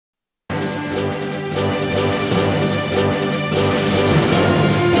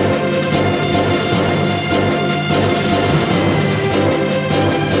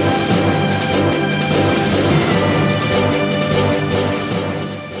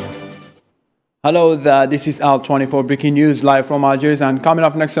Hello there, this is Al24 breaking news live from Algiers, and coming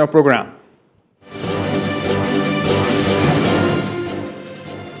up next in our program.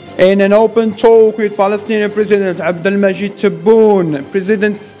 In an open talk with Palestinian President Abdelmajid Tebboune,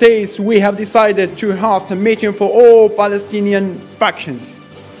 President states we have decided to host a meeting for all Palestinian factions.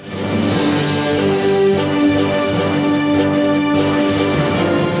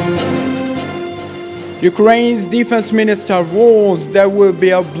 Ukraine's defense minister warns there will be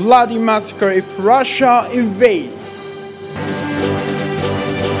a bloody massacre if Russia invades.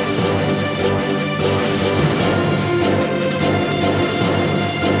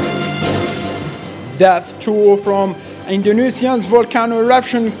 Death toll from Indonesia's volcano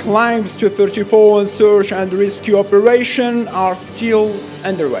eruption climbs to 34, and search and rescue operations are still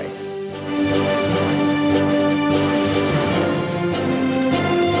underway.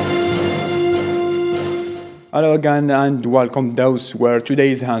 Hello again and welcome those were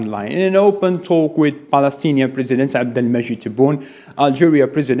today's headline. In an open talk with Palestinian President Abdelmajid Tebboune, Algeria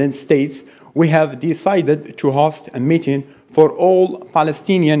President states we have decided to host a meeting for all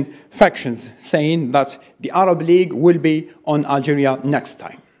Palestinian factions, saying that the Arab League will be on Algeria next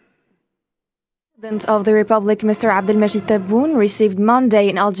time. President of the Republic, Mr. Abdelmajid Tebboune, received Monday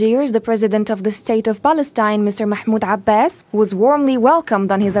in Algiers the President of the State of Palestine, Mr. Mahmoud Abbas, who was warmly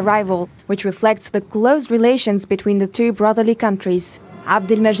welcomed on his arrival, which reflects the close relations between the two brotherly countries.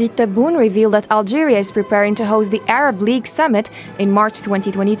 Abdelmajid Tebboune revealed that Algeria is preparing to host the Arab League Summit in March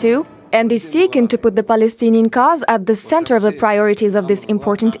 2022 and is seeking to put the Palestinian cause at the center of the priorities of this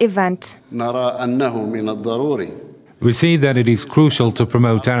important event. We see that it is crucial to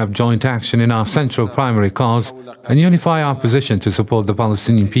promote Arab joint action in our central primary cause and unify our position to support the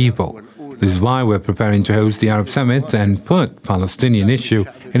Palestinian people. This is why we're preparing to host the Arab Summit and put Palestinian issue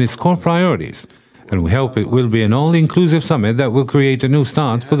in its core priorities. And we hope it will be an all-inclusive summit that will create a new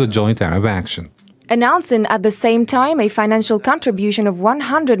start for the joint Arab action. Announcing at the same time a financial contribution of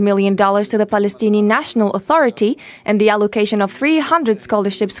 $100 million to the Palestinian National Authority and the allocation of 300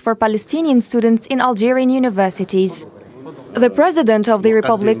 scholarships for Palestinian students in Algerian universities. The President of the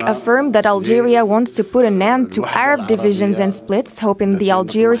Republic affirmed that Algeria wants to put an end to Arab divisions and splits, hoping the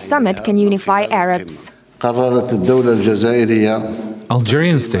Algiers summit can unify Arabs.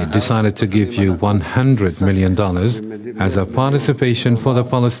 Algerian state decided to give you $100 million as a participation for the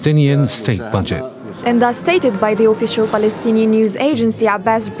Palestinian state budget. And as stated by the official Palestinian news agency,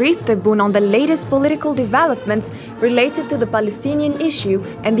 Abbas briefed Tebboune on the latest political developments related to the Palestinian issue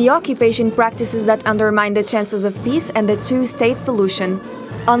and the occupation practices that undermine the chances of peace and the two-state solution.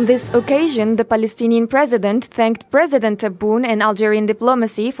 On this occasion, the Palestinian president thanked President Tebboune and Algerian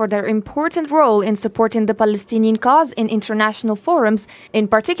diplomacy for their important role in supporting the Palestinian cause in international forums, in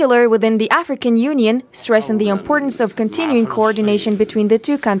particular within the African Union, stressing the importance of continuing coordination between the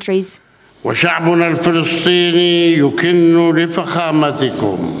two countries. وشعبنا الفلسطيني يكن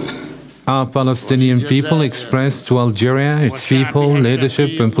لفخامتكم. Our Palestinian people express to Algeria, its people,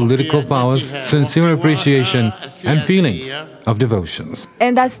 leadership and political powers sincere appreciation and feelings of devotions.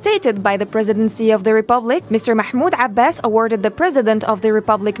 And as stated by the Presidency of the Republic, Mr. Mahmoud Abbas awarded the President of the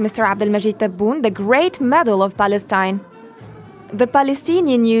Republic, Mr. Abdelmajid Tebboune, the Great Medal of Palestine. The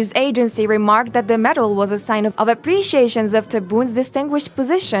Palestinian news agency remarked that the medal was a sign of appreciations of Tebboune's distinguished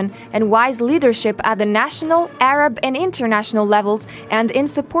position and wise leadership at the national, Arab and international levels and in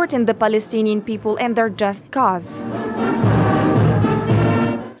supporting the Palestinian people and their just cause.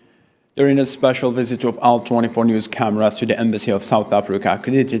 During a special visit of Al24 News cameras to the Embassy of South Africa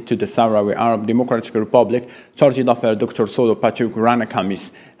accredited to the Sahrawi Arab Democratic Republic, Chargé d'Affaires Dr. Solo Patrick Rana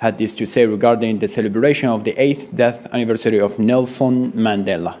Kamis had this to say regarding the celebration of the 8th death anniversary of Nelson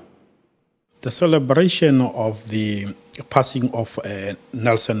Mandela. The celebration of the passing of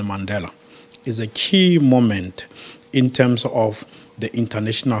Nelson Mandela is a key moment in terms of the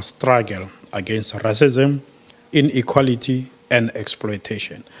international struggle against racism, inequality, and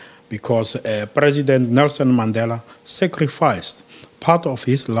exploitation. Because President Nelson Mandela sacrificed part of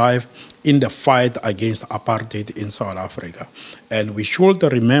his life in the fight against apartheid in South Africa. And we should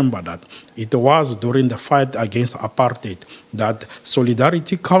remember that it was during the fight against apartheid that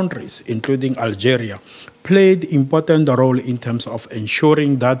solidarity countries, including Algeria, played an important role in terms of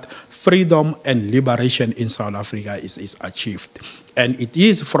ensuring that freedom and liberation in South Africa is achieved. And it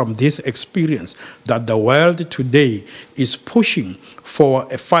is from this experience that the world today is pushing for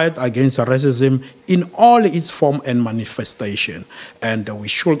a fight against racism in all its form and manifestation. And we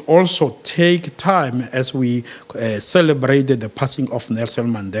should also take time as we celebrated the passing of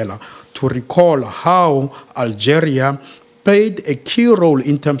Nelson Mandela to recall how Algeria played a key role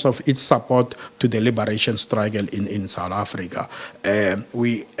in terms of its support to the liberation struggle in South Africa.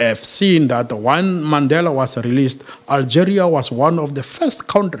 We have seen that when Mandela was released, Algeria was one of the first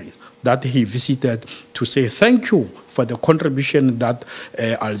countries that he visited to say thank you for the contribution that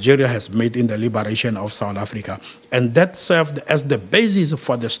Algeria has made in the liberation of South Africa. And that served as the basis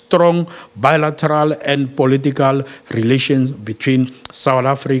for the strong bilateral and political relations between South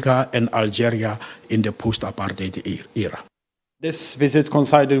Africa and Algeria in the post-apartheid era. This visit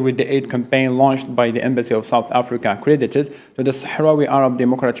coincided with the aid campaign launched by the Embassy of South Africa, credited to the Sahrawi Arab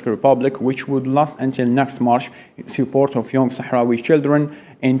Democratic Republic, which would last until next March in support of young Sahrawi children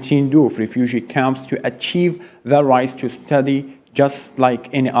in Tindouf refugee camps to achieve their rights to study just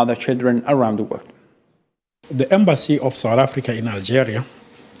like any other children around the world. The Embassy of South Africa in Algeria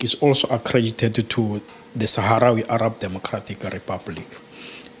is also accredited to the Sahrawi Arab Democratic Republic.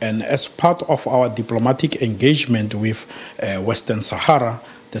 And as part of our diplomatic engagement with Western Sahara,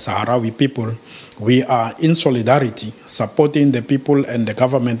 the Sahrawi people, we are in solidarity supporting the people and the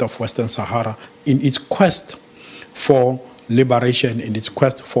government of Western Sahara in its quest for liberation, in its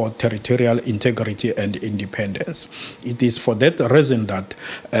quest for territorial integrity and independence. It is for that reason that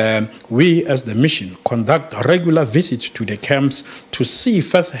we as the mission conduct regular visits to the camps to see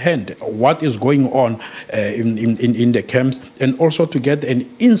firsthand what is going on in the camps, and also to get an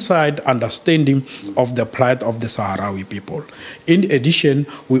inside understanding of the plight of the Sahrawi people. In addition,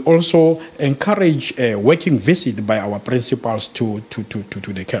 we also encourage a working visit by our principals to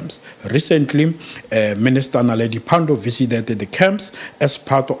the camps. Recently, Minister Naledi Pandor visited the camps as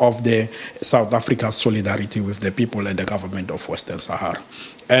part of the South Africa's solidarity with the people and the government of Western Sahara.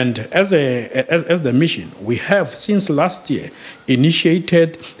 And as the mission, we have since last year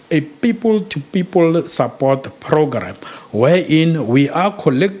initiated a people-to-people support program wherein we are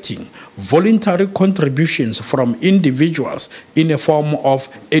collecting voluntary contributions from individuals in a form of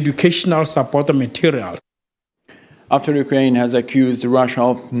educational support material. After Ukraine has accused Russia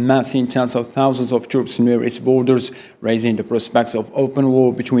of massing tens of thousands of troops near its borders, raising the prospects of open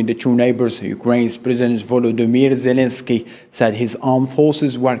war between the two neighbors, Ukraine's President Volodymyr Zelensky said his armed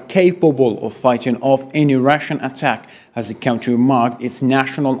forces were capable of fighting off any Russian attack as the country marked its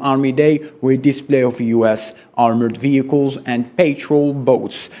National Army Day with display of U.S. armored vehicles and patrol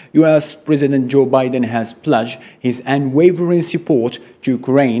boats. U.S. President Joe Biden has pledged his unwavering support to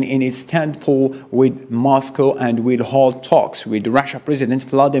Ukraine in its standoff with Moscow and will hold talks with Russian President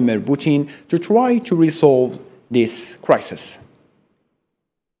Vladimir Putin to try to resolve this crisis.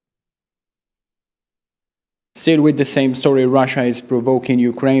 Still with the same story, Russia is provoking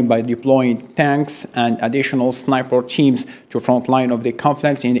Ukraine by deploying tanks and additional sniper teams to the front line of the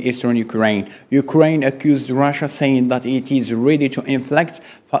conflict in eastern Ukraine. Ukraine accused Russia, saying that it is ready to inflict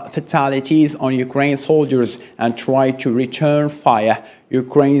fatalities on Ukraine soldiers and try to return fire.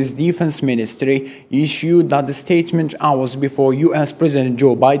 Ukraine's defense ministry issued that statement hours before U.S. President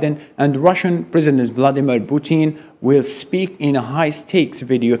Joe Biden and Russian President Vladimir Putin will speak in a high-stakes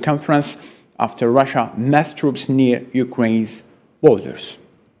video conference after Russia massed troops near Ukraine's borders.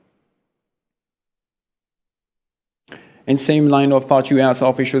 In same line of thought, U.S.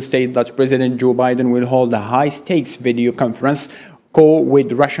 officials state that President Joe Biden will hold a high-stakes video conference call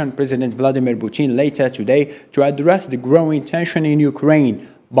with Russian President Vladimir Putin later today to address the growing tension in Ukraine.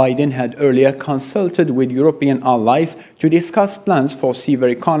 Biden had earlier consulted with European allies to discuss plans for severe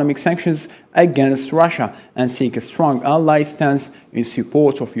economic sanctions against Russia and seek a strong ally stance in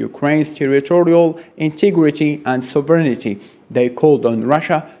support of Ukraine's territorial integrity and sovereignty. They called on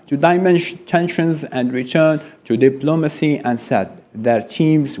Russia to diminish tensions and return to diplomacy and said their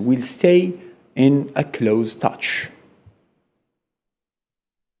teams will stay in a close touch.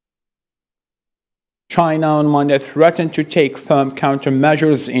 China on Monday threatened to take firm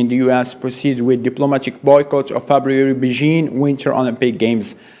countermeasures in the U.S. proceeds with diplomatic boycott of February Beijing Winter Olympic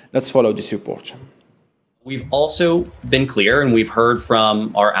Games. Let's follow this report. We've also been clear, and we've heard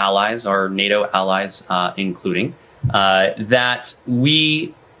from our allies, our NATO allies including, that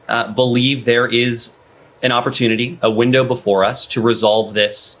we believe there is an opportunity, a window before us to resolve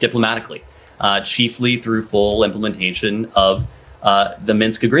this diplomatically, chiefly through full implementation of the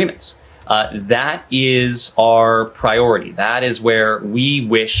Minsk agreements. That is our priority. That is where we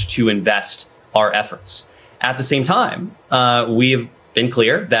wish to invest our efforts. At the same time, we have been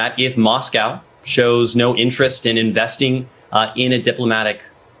clear that if Moscow shows no interest in investing in a diplomatic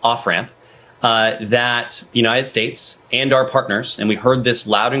off-ramp, that the United States and our partners, and we heard this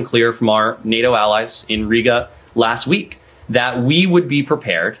loud and clear from our NATO allies in Riga last week, that we would be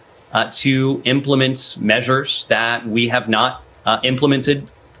prepared to implement measures that we have not implemented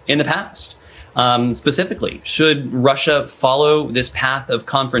in the past. Specifically, should Russia follow this path of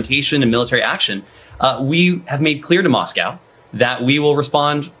confrontation and military action, we have made clear to Moscow that we will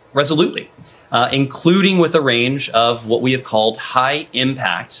respond resolutely, including with a range of what we have called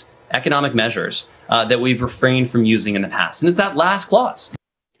high-impact economic measures that we've refrained from using in the past. And it's that last clause.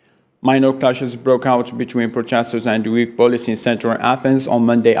 Minor clashes broke out between protesters and Greek police in central Athens on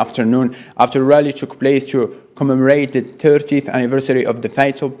Monday afternoon after a rally took place to commemorate the 30th anniversary of the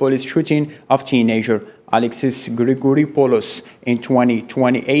fatal police shooting of teenager Alexis Grigoripoulos in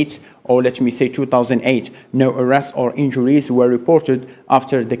 2008. No arrests or injuries were reported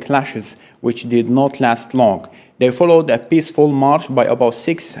after the clashes, which did not last long. They followed a peaceful march by about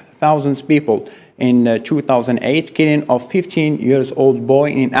 6,000 people in 2008, killing a 15-year-old boy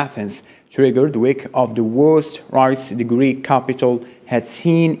in Athens, triggered week of the worst riots the Greek capital had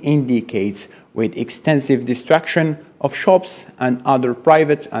seen in decades, with extensive destruction of shops and other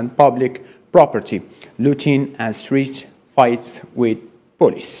private and public property, looting and street fights with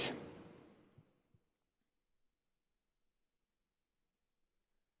police.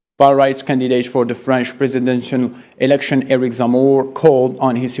 Far-right candidate for the French presidential election, Éric Zemmour, called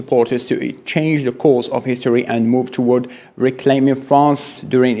on his supporters to change the course of history and move toward reclaiming France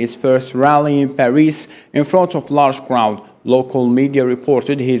during his first rally in Paris in front of a large crowd. Local media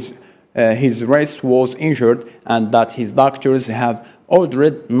reported his wrist was injured and that his doctors have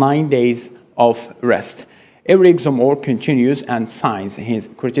ordered 9 days of rest. Éric Zemmour continues and signs his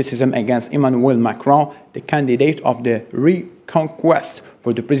criticism against Emmanuel Macron, the candidate of the Reconquest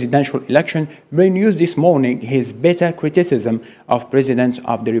for the presidential election, renews this morning his bitter criticism of President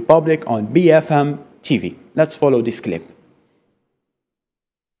of the Republic on BFM TV. Let's follow this clip.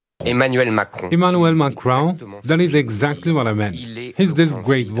 Emmanuel Macron, that is exactly what I meant. He's this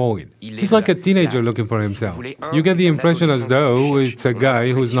great void. He's like a teenager looking for himself. You get the impression as though it's a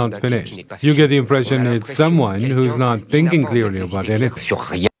guy who's not finished. You get the impression it's someone who's not thinking clearly about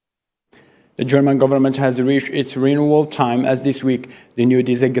anything. The German government has reached its renewal time as this week the new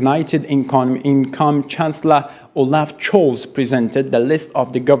designated income Chancellor Olaf Scholz presented the list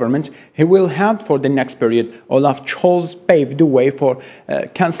of the government he will head for the next period. Olaf Scholz paved the way for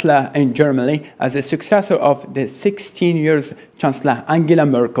Chancellor in Germany as a successor of the 16 years Chancellor Angela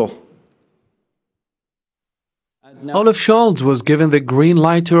Merkel. Olaf Scholz was given the green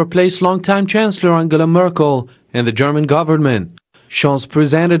light to replace longtime Chancellor Angela Merkel in the German government. Scholz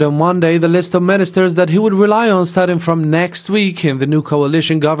presented on Monday the list of ministers that he would rely on starting from next week in the new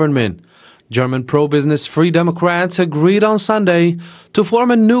coalition government. German pro-business Free Democrats agreed on Sunday to form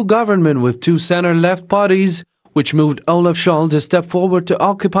a new government with two center-left parties, which moved Olaf Scholz a step forward to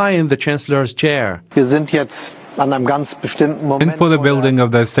occupying the Chancellor's chair. And for the building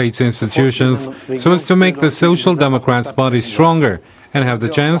of the state's institutions, so as to make the Social Democrats party stronger and have the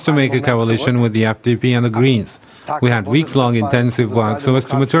chance to make a coalition with the FDP and the Greens. We had weeks-long intensive work so as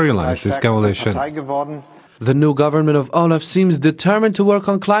to materialize this coalition. The new government of Olaf seems determined to work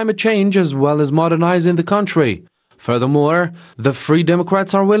on climate change as well as modernizing the country. Furthermore, the Free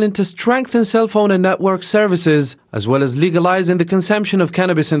Democrats are willing to strengthen cell phone and network services as well as legalizing the consumption of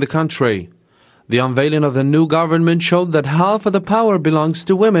cannabis in the country. The unveiling of the new government showed that half of the power belongs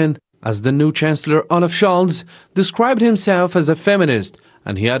to women, as the new Chancellor Olaf Scholz described himself as a feminist,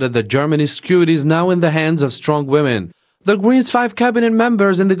 and he added that Germany's security is now in the hands of strong women. The Greens' 5 cabinet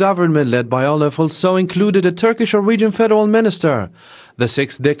members in the government led by Olaf also included a Turkish Norwegian federal minister. The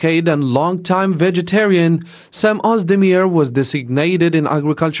 6-decade and long-time vegetarian Sam Özdemir was designated in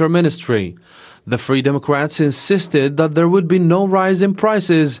Agriculture Ministry. The Free Democrats insisted that there would be no rise in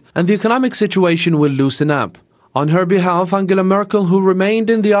prices and the economic situation will loosen up. On her behalf, Angela Merkel, who remained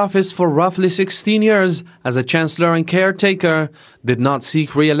in the office for roughly 16 years as a chancellor and caretaker, did not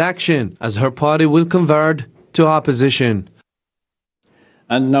seek re-election, as her party will convert to opposition.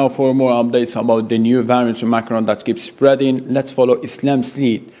 And now for more updates about the new variant of Macron that keeps spreading, let's follow Islam's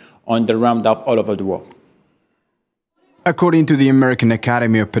lead on the roundup all over the world. According to the American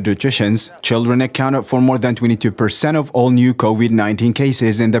Academy of Pediatricians, children accounted for more than 22% of all new COVID-19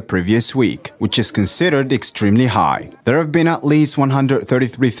 cases in the previous week, which is considered extremely high. There have been at least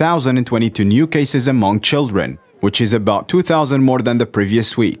 133,022 new cases among children, which is about 2,000 more than the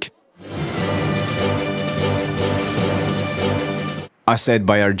previous week. As said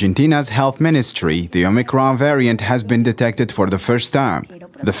by Argentina's health ministry, the Omicron variant has been detected for the first time.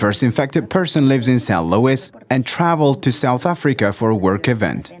 The first infected person lives in St. Louis and traveled to South Africa for a work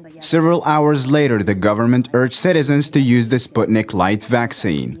event. Several hours later, the government urged citizens to use the Sputnik Light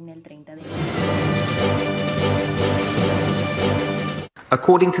vaccine.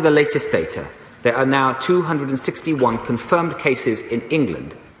 According to the latest data, there are now 261 confirmed cases in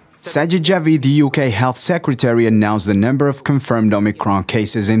England, Sajid Javid, the UK Health Secretary, announced the number of confirmed Omicron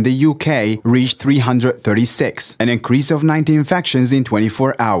cases in the UK reached 336, an increase of 90 infections in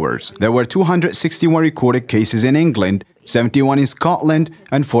 24 hours. There were 261 recorded cases in England, 71 in Scotland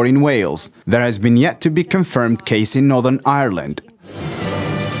and 4 in Wales. There has been yet to be confirmed case in Northern Ireland.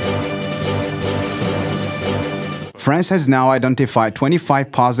 France has now identified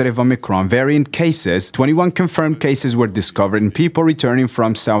 25 positive Omicron variant cases. 21 confirmed cases were discovered in people returning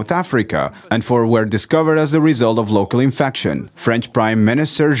from South Africa, and 4 were discovered as a result of local infection. French Prime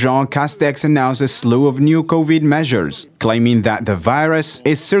Minister Jean Castex announced a slew of new COVID measures, claiming that the virus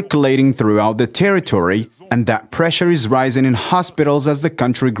is circulating throughout the territory and that pressure is rising in hospitals as the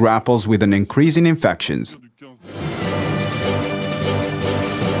country grapples with an increase in infections.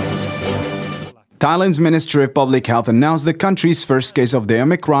 Thailand's Ministry of Public Health announced the country's first case of the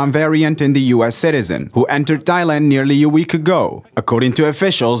Omicron variant in the US citizen, who entered Thailand nearly a week ago. According to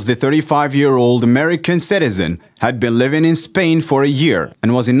officials, the 35-year-old American citizen had been living in Spain for a year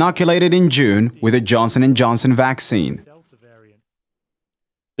and was inoculated in June with a Johnson & Johnson vaccine.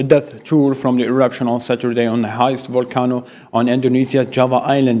 The death toll from the eruption on Saturday on the highest volcano on Indonesia's Java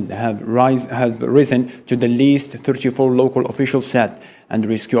Island have risen to the least, 34 local officials said, and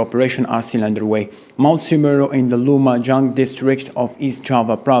rescue operations are still underway. Mount Semeru in the Lumajang district of East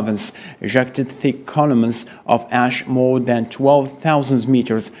Java province ejected thick columns of ash more than 12,000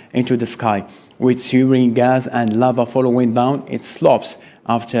 meters into the sky, with searing gas and lava following down its slopes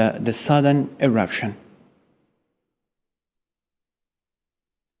after the sudden eruption.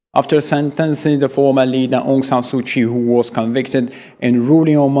 After sentencing the former leader Aung San Suu Kyi, who was convicted in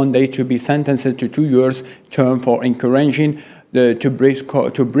ruling on Monday to be sentenced to 2 years term for encouraging to break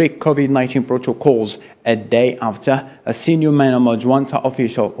COVID-19 protocols, a day after a senior Myanmar junta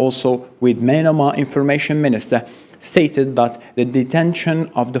official, also with Myanmar Information Minister, stated that the detention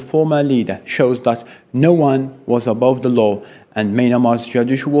of the former leader shows that no one was above the law and Myanmar's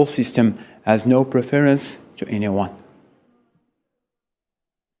judicial system has no preference to anyone.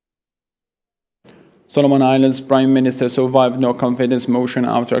 Solomon Islands Prime Minister survived no confidence motion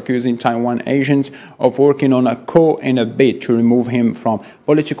after accusing Taiwan agents of working on a coup in a bid to remove him from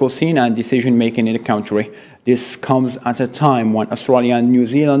political scene and decision-making in the country. This comes at a time when Australia and New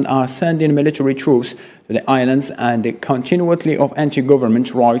Zealand are sending military troops to the islands and the continuity of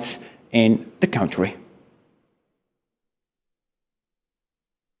anti-government rights in the country.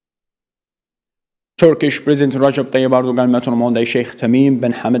 Turkish President Recep Tayyip Erdogan met on Monday Sheikh Tamim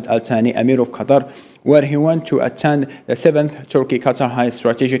bin Hamad Al Thani, Emir of Qatar, where he went to attend the 7th Turkey-Qatar High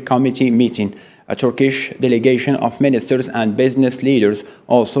Strategic Committee meeting. A Turkish delegation of ministers and business leaders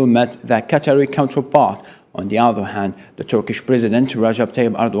also met the Qatari counterpart. On the other hand, the Turkish President Recep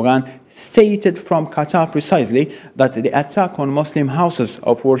Tayyip Erdogan stated from Qatar precisely that the attack on Muslim houses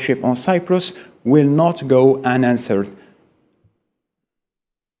of worship on Cyprus will not go unanswered.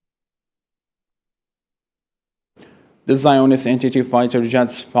 The Zionist entity fighter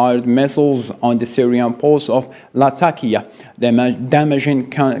jets fired missiles on the Syrian port of Latakia,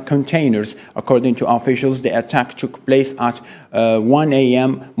 damaging containers. According to officials, the attack took place at 1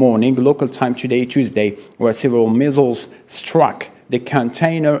 a.m. morning local time today, Tuesday, where several missiles struck the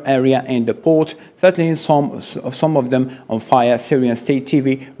container area in the port, setting some of them on fire. Syrian state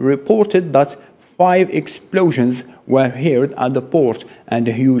TV reported that 5 explosions were heard at the port and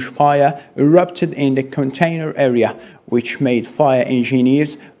a huge fire erupted in the container area, which made fire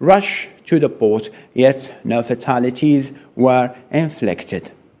engineers rush to the port, yet no fatalities were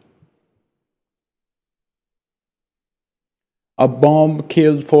inflicted. A bomb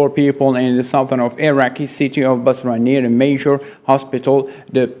killed 4 people in the southern of Iraqi city of Basra near a major hospital,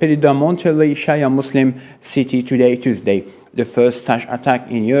 the predominantly Shia Muslim city today, Tuesday. The first such attack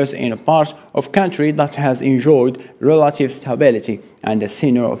in years in a part of country that has enjoyed relative stability, and a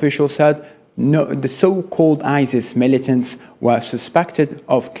senior official said the so-called ISIS militants were suspected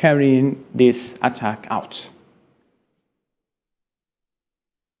of carrying this attack out.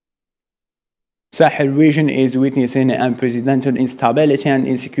 Sahel region is witnessing unprecedented instability and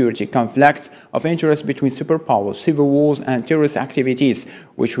insecurity, conflicts of interest between superpowers, civil wars and terrorist activities,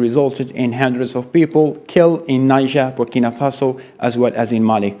 which resulted in hundreds of people killed in Niger, Burkina Faso, as well as in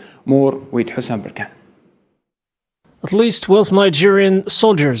Mali. More with Hussein Berkan. At least 12 Nigerian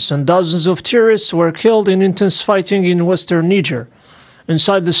soldiers and dozens of terrorists were killed in intense fighting in western Niger,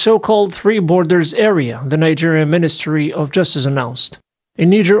 inside the so-called Three Borders area, the Nigerian Ministry of Justice announced. In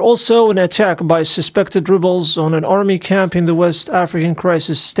Niger, also, an attack by suspected rebels on an army camp in the West African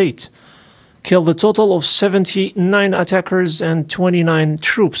crisis state killed a total of 79 attackers and 29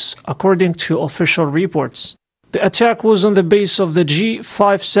 troops, according to official reports. The attack was on the base of the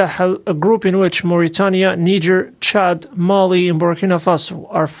G5 Sahel, a group in which Mauritania, Niger, Chad, Mali, and Burkina Faso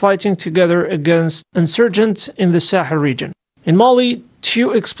are fighting together against insurgents in the Sahel region. In Mali,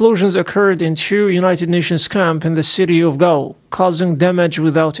 2 explosions occurred in 2 United Nations camps in the city of Gao, causing damage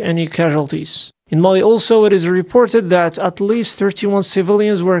without any casualties. In Mali also, it is reported that at least 31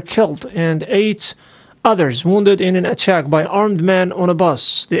 civilians were killed and 8 others wounded in an attack by armed men on a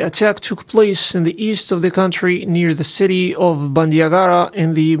bus. The attack took place in the east of the country near the city of Bandiagara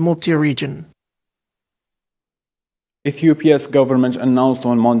in the Mopti region. Ethiopia's government announced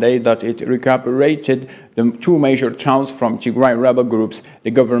on Monday that it recuperated the 2 major towns from Tigray rebel groups.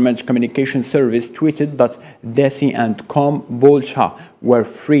 The government communication service tweeted that Dessie and Kombolcha were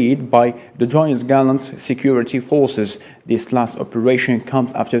freed by the joint gallant security forces. This last operation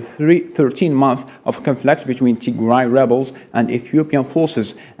comes after 13 months of conflict between Tigray rebels and Ethiopian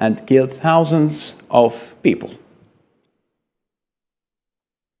forces and killed thousands of people.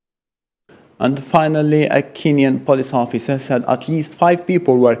 And finally, a Kenyan police officer said at least 5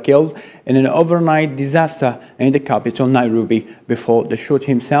 people were killed in an overnight disaster in the capital, Nairobi, before the shot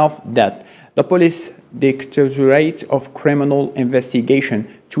himself dead. The police Directorate of Criminal Investigation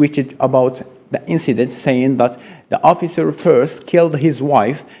tweeted about the incident, saying that the officer first killed his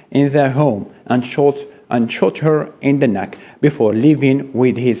wife in their home and shot her in the neck before leaving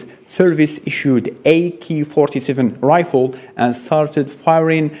with his service-issued AK-47 rifle and started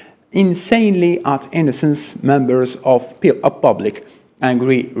firing insanely at innocent members of public.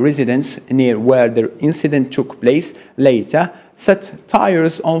 Angry residents near where the incident took place later set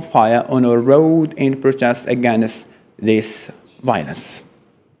tires on fire on a road in protest against this violence.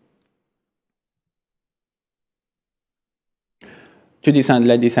 Ladies and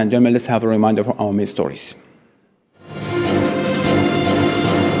gentlemen, let's have a reminder for our main stories.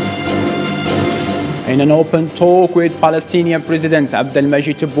 In an open talk with Palestinian President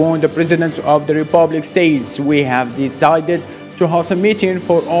Abdelmajid Tebboune, the President of the Republic states, we have decided to host a meeting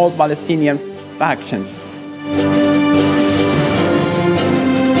for all Palestinian factions.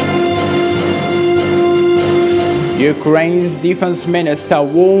 Ukraine's defense minister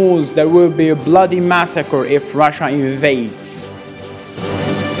warns there will be a bloody massacre if Russia invades.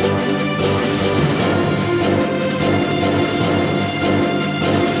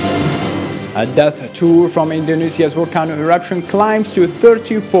 A death toll from Indonesia's volcano eruption climbs to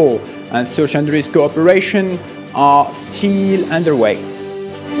 34, and search and rescue operations are still underway.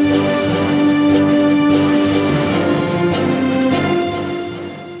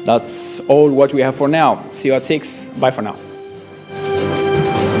 That's all what we have for now. See you at 6. Bye for now.